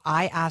 And so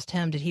I asked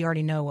him, did he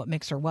already know what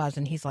Mixer was?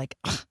 And he's like,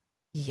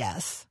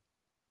 yes.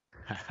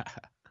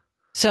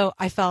 So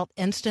I felt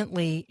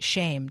instantly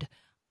shamed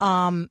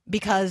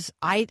because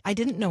I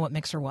didn't know what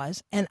Mixer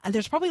was. And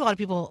there's probably a lot of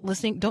people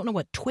listening don't know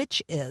what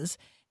Twitch is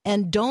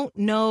and don't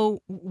know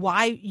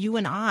why you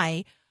and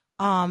I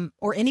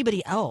or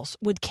anybody else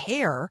would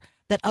care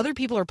that other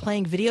people are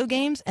playing video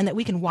games and that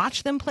we can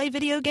watch them play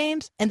video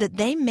games and that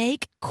they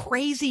make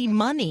crazy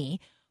money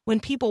when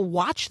people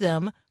watch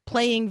them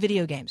playing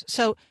video games.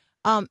 So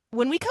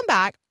when we come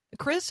back,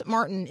 Chris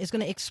Martin is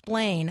going to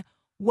explain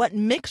what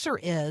Mixer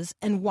is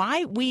and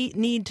why we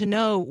need to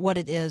know what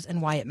it is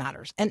and why it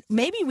matters. And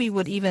maybe we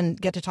would even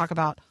get to talk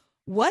about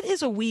what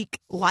is a week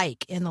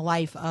like in the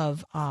life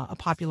of a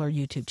popular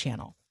YouTube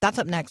channel. That's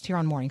up next here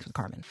on Mornings with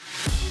Carmen.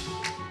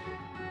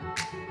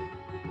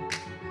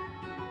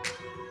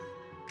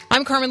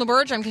 I'm Carmen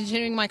LaBerge. I'm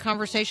continuing my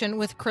conversation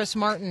with Chris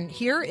Martin.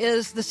 Here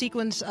is the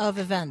sequence of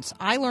events.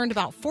 I learned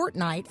about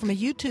Fortnite from a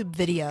YouTube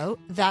video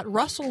that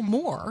Russell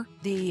Moore,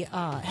 the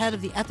head of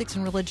the Ethics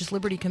and Religious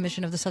Liberty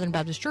Commission of the Southern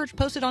Baptist Church,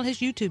 posted on his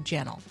YouTube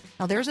channel.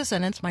 Now, there's a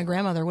sentence my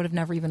grandmother would have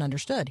never even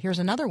understood. Here's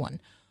another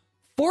one.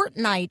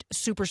 Fortnite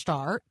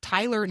superstar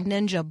Tyler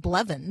Ninja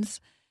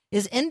Blevins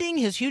is ending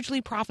his hugely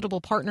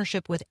profitable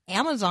partnership with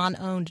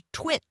Amazon-owned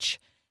Twitch,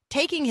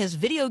 taking his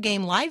video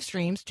game live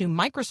streams to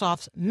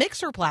Microsoft's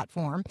Mixer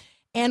platform.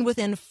 And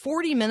within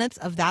 40 minutes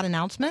of that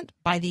announcement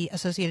by the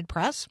Associated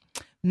Press,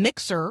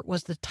 Mixer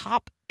was the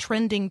top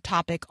trending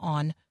topic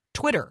on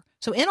Twitter.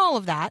 So in all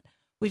of that,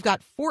 we've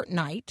got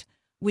Fortnite,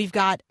 we've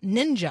got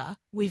Ninja,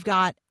 we've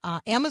got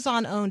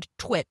Amazon-owned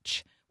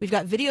Twitch, we've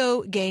got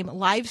video game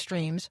live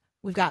streams,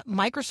 we've got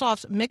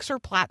Microsoft's Mixer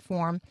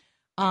platform,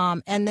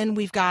 and then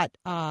we've got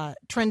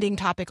trending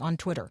topic on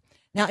Twitter.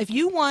 Now, if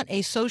you want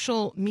a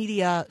social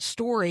media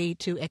story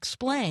to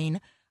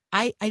explain,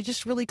 I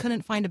just really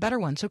couldn't find a better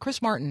one. So,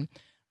 Chris Martin,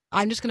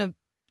 I'm just going to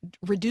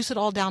reduce it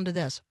all down to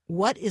this.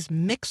 What is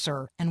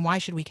Mixer and why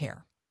should we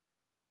care?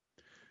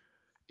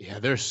 Yeah,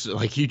 there's,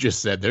 like you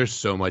just said, there's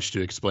so much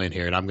to explain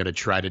here, and I'm going to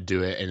try to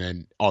do it and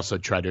then also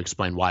try to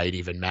explain why it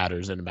even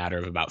matters in a matter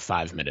of about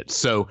 5 minutes.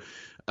 So,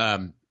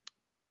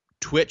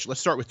 Twitch,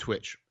 let's start with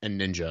Twitch and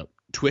Ninja.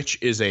 Twitch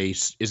is a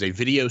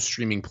video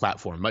streaming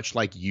platform, much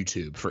like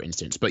YouTube, for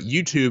instance. But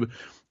YouTube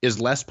is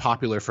less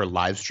popular for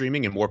live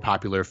streaming and more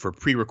popular for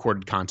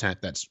pre-recorded content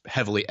that's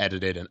heavily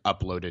edited and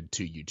uploaded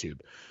to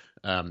YouTube.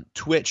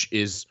 Twitch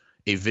is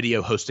a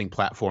video hosting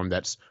platform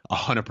that's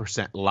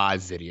 100%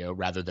 live video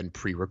rather than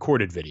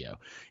pre-recorded video.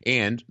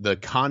 And the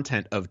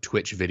content of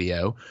Twitch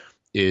video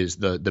is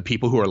the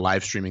people who are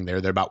live streaming there.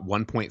 There are about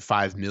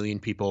 1.5 million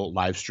people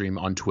live stream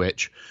on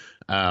Twitch.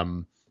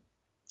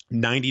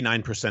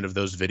 99% of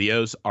those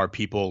videos are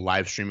people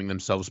live streaming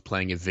themselves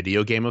playing a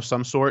video game of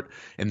some sort.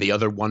 And the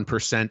other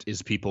 1%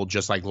 is people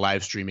just like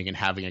live streaming and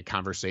having a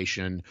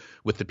conversation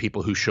with the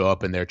people who show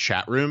up in their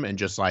chat room. And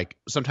just like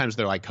sometimes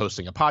they're like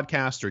hosting a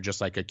podcast or just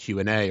like a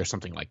Q&A or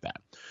something like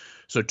that.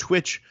 So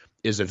Twitch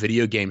is a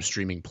video game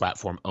streaming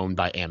platform owned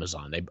by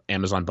Amazon.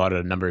 Amazon bought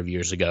it a number of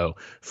years ago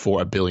for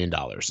 $1 billion.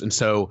 And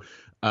so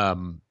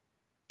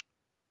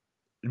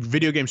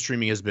video game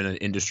streaming has been an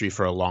industry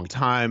for a long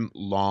time,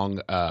 long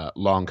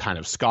kind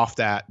of scoffed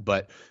at.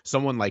 But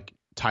someone like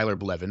Tyler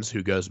Blevins,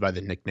 who goes by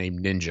the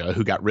nickname Ninja,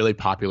 who got really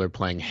popular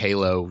playing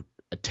Halo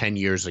 10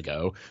 years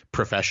ago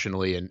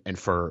professionally and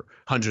for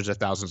hundreds of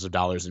thousands of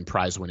dollars in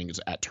prize winnings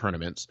at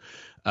tournaments,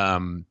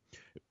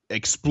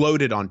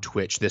 exploded on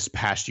Twitch this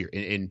past year.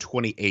 In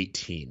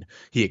 2018,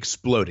 he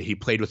exploded. He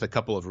played with a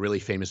couple of really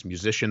famous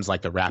musicians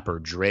like the rapper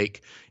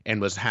Drake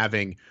and was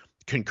having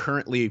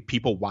concurrently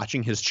people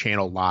watching his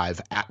channel live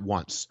at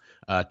once,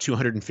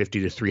 250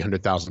 to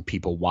 300,000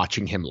 people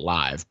watching him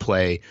live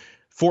play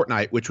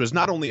Fortnite, which was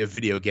not only a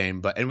video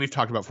game, and we've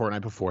talked about Fortnite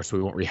before, so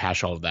we won't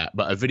rehash all of that,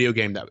 but a video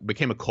game that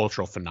became a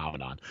cultural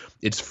phenomenon.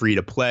 It's free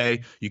to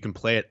play. You can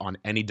play it on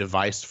any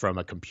device from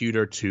a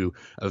computer to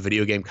a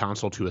video game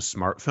console to a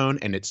smartphone,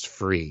 and it's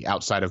free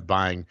outside of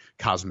buying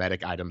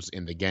cosmetic items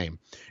in the game.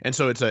 And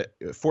so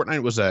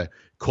Fortnite was a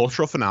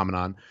cultural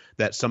phenomenon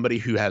that somebody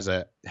who has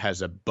a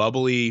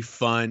bubbly,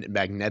 fun,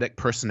 magnetic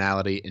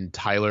personality in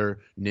Tyler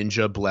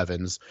Ninja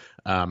Blevins,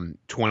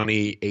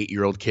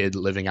 28-year-old kid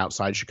living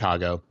outside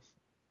Chicago.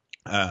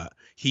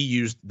 He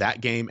used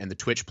that game and the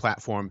Twitch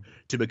platform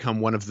to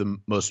become one of the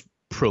most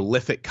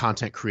prolific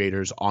content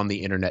creators on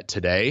the internet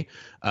today,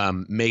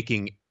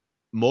 making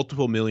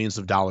multiple millions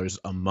of dollars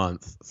a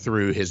month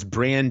through his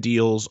brand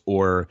deals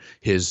or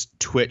his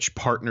Twitch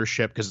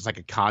partnership, because it's like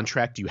a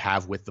contract you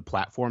have with the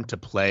platform to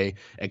play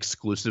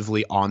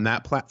exclusively on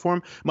that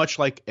platform, much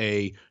like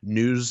a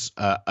news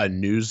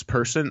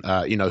person,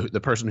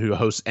 the person who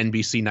hosts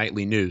NBC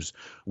Nightly News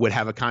would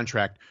have a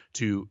contract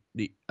to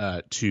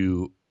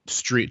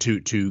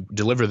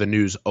deliver the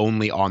news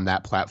only on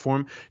that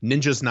platform.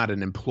 Ninja's not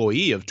an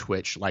employee of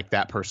Twitch like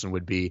that person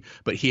would be,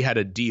 but he had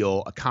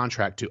a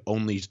contract to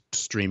only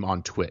stream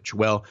on Twitch.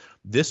 Well,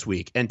 this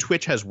week, and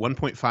Twitch has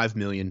 1.5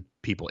 million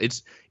people.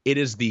 It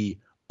is the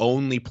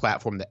only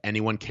platform that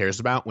anyone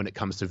cares about when it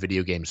comes to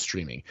video game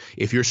streaming.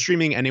 If you're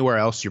streaming anywhere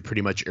else, you're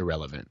pretty much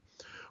irrelevant.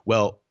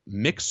 Well,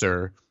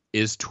 Mixer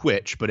is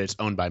Twitch, but it's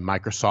owned by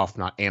Microsoft,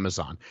 not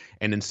Amazon.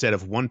 And instead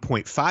of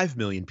 1.5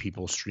 million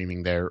people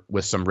streaming there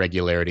with some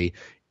regularity,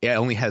 it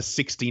only has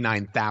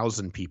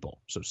 69,000 people.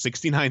 So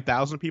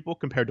 69,000 people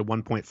compared to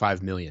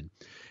 1.5 million.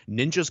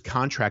 Ninja's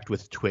contract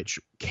with Twitch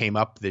came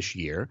up this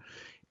year,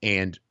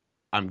 and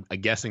I'm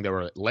guessing there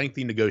were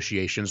lengthy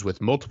negotiations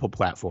with multiple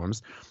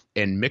platforms,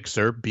 and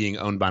Mixer, being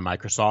owned by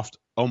Microsoft,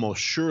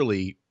 almost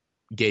surely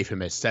gave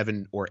him a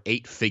 7 or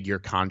 8 figure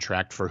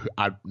contract for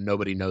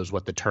nobody knows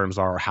what the terms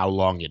are or how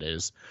long it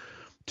is,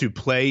 to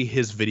play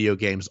his video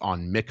games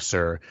on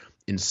Mixer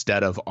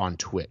instead of on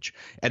Twitch.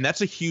 And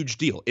that's a huge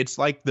deal. It's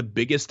like the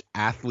biggest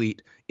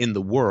athlete in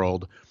the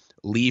world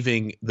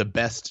leaving the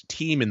best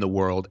team in the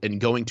world and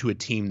going to a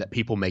team that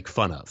people make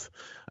fun of.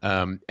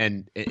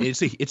 And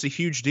it's a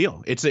huge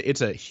deal. It's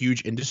a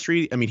huge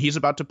industry. I mean,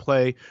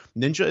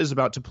 Ninja is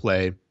about to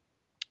play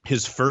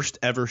his first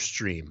ever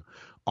stream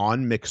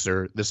on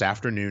Mixer this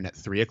afternoon at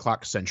 3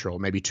 o'clock Central,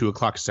 maybe 2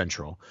 o'clock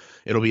Central.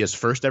 It'll be his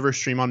first ever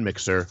stream on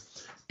Mixer.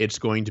 It's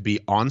going to be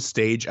on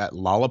stage at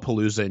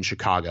Lollapalooza in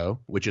Chicago,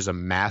 which is a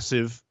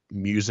massive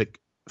music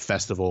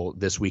festival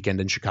this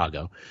weekend in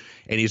Chicago.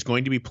 And he's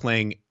going to be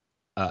playing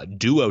a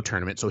duo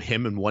tournament, so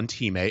him and one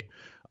teammate,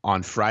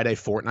 on Friday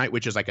Fortnite,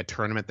 which is like a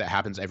tournament that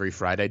happens every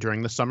Friday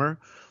during the summer.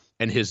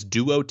 And his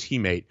duo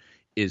teammate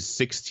is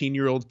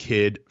 16-year-old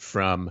kid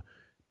from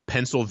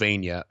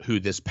Pennsylvania, who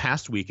this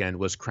past weekend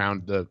was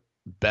crowned the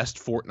best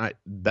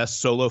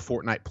solo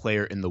Fortnite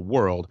player in the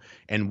world,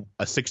 and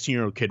a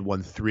 16-year-old kid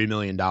won $3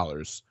 million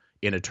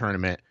in a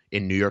tournament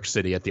in New York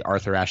City at the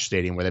Arthur Ashe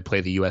Stadium where they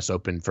play the U.S.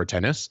 Open for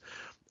tennis.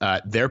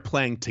 They're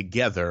playing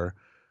together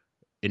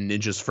in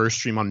Ninja's first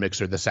stream on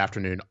Mixer this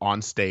afternoon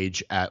on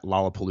stage at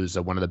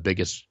Lollapalooza, one of the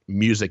biggest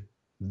music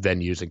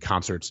venues and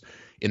concerts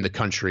in the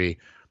country.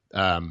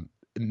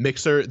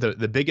 Mixer,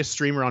 the biggest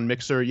streamer on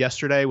Mixer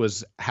yesterday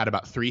had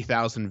about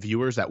 3,000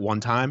 viewers at one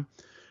time.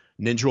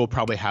 Ninja will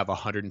probably have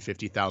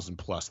 150,000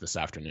 plus this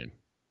afternoon.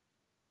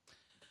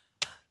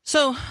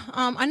 So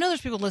I know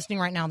there's people listening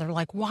right now. They're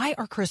like, why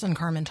are Chris and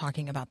Carmen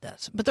talking about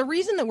this? But the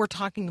reason that we're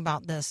talking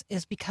about this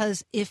is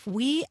because if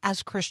we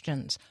as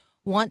Christians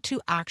want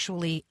to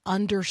actually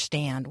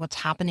understand what's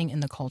happening in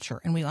the culture,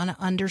 and we want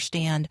to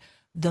understand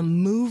the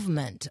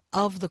movement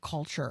of the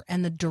culture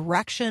and the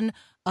direction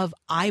of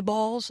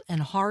eyeballs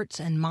and hearts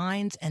and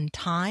minds and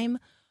time,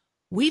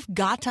 we've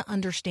got to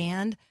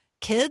understand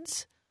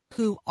kids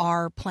who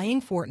are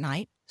playing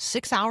Fortnite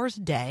 6 hours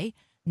a day,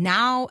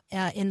 now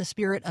in the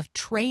spirit of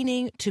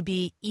training to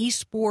be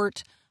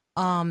esport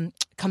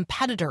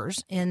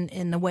competitors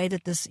in the way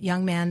that this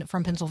young man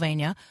from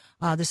Pennsylvania,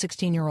 the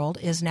 16-year-old,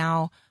 is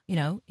now,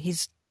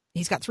 he's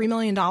got $3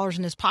 million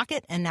in his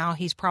pocket, and now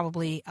he's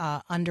probably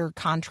under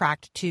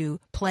contract to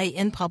play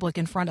in public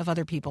in front of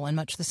other people in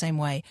much the same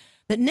way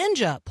that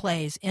Ninja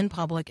plays in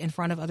public in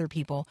front of other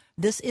people.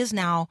 This is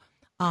now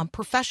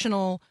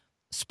professional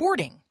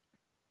sporting.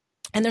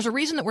 And there's a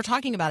reason that we're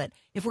talking about it.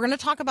 If we're going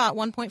to talk about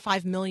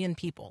 1.5 million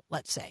people,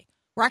 let's say,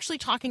 we're actually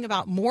talking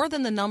about more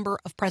than the number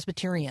of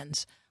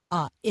Presbyterians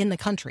in the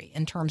country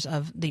in terms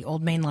of the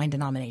old mainline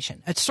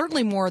denomination. It's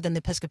certainly more than the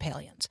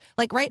Episcopalians.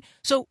 Right?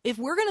 So if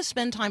we're going to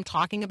spend time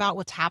talking about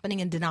what's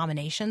happening in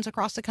denominations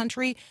across the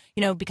country,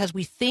 because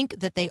we think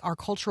that they are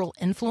cultural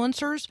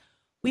influencers,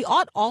 we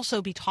ought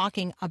also be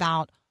talking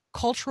about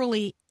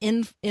culturally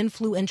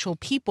influential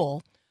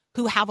people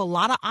who have a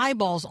lot of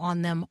eyeballs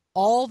on them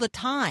all the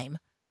time,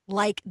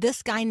 like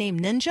this guy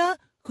named Ninja,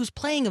 who's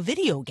playing a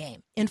video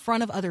game in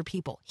front of other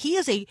people. He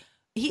is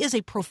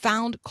a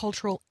profound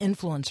cultural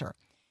influencer.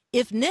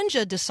 If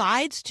Ninja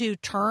decides to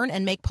turn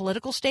and make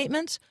political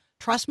statements,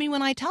 trust me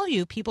when I tell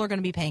you, people are going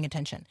to be paying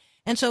attention.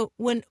 And so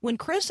when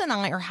Chris and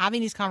I are having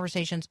these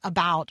conversations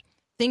about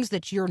things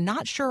that you're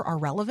not sure are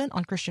relevant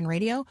on Christian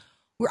radio,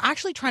 we're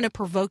actually trying to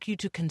provoke you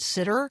to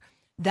consider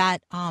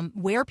that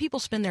where people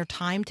spend their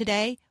time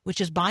today, which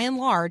is by and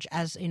large,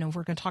 as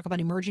we're going to talk about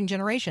emerging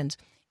generations,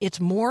 it's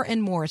more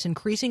and more, it's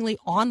increasingly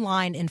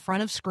online in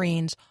front of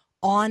screens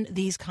on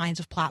these kinds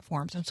of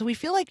platforms. And so we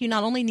feel like you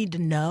not only need to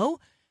know,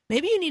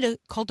 maybe you need to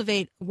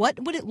cultivate, what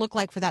would it look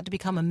like for that to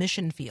become a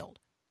mission field?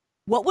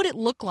 What would it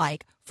look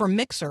like for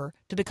Mixer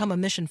to become a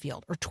mission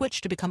field, or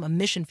Twitch to become a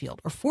mission field,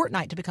 or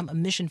Fortnite to become a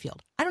mission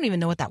field? I don't even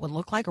know what that would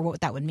look like or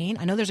what that would mean.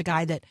 I know there's a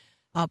guy that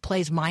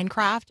plays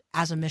Minecraft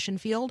as a mission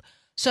field.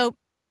 So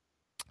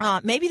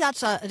maybe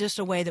that's just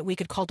a way that we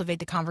could cultivate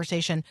the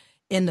conversation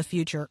in the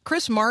future.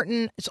 Chris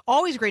Martin, it's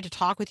always great to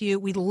talk with you.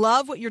 We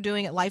love what you're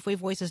doing at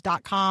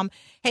lifewavevoices.com.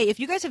 Hey,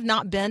 if you guys have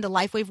not been to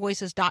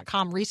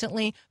lifewavevoices.com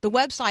recently, the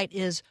website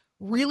is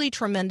really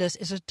tremendous.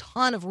 There's a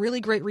ton of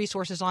really great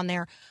resources on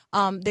there.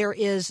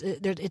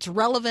 It's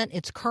relevant,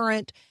 it's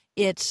current,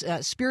 it's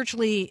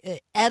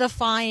spiritually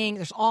edifying.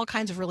 There's all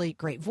kinds of really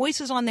great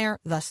voices on there,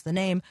 thus the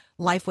name,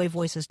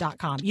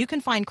 lifewavevoices.com. You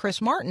can find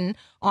Chris Martin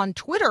on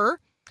Twitter,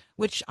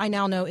 which I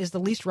now know is the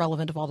least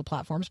relevant of all the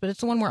platforms, but it's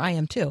the one where I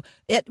am too.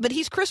 But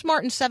he's Chris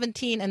Martin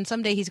 17, and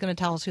someday he's going to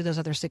tell us who those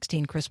other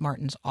 16 Chris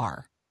Martins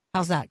are.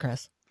 How's that,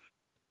 Chris?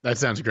 That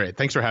sounds great.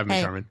 Thanks for having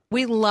me, Carmen.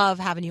 We love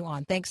having you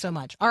on. Thanks so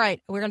much. All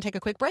right, we're going to take a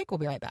quick break. We'll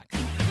be right back.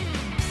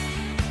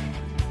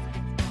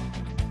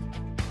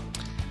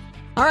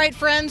 All right,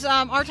 friends,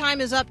 our time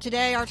is up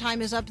today. Our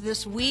time is up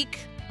this week.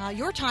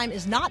 Your time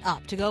is not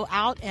up to go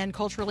out and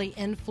culturally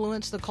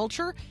influence the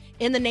culture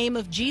in the name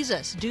of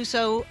Jesus. Do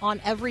so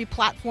on every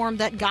platform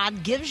that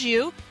God gives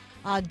you.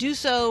 Do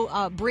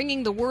so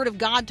bringing the word of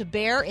God to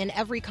bear in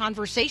every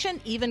conversation,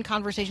 even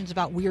conversations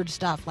about weird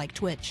stuff like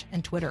Twitch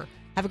and Twitter.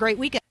 Have a great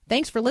weekend.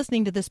 Thanks for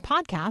listening to this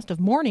podcast of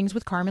Mornings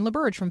with Carmen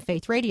LaBerge from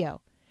Faith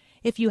Radio.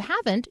 If you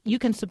haven't, you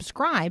can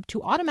subscribe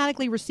to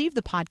automatically receive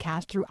the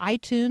podcast through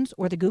iTunes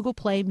or the Google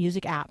Play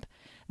Music app.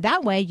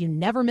 That way you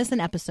never miss an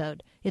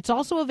episode. It's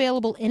also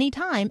available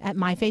anytime at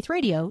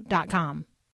myfaithradio.com.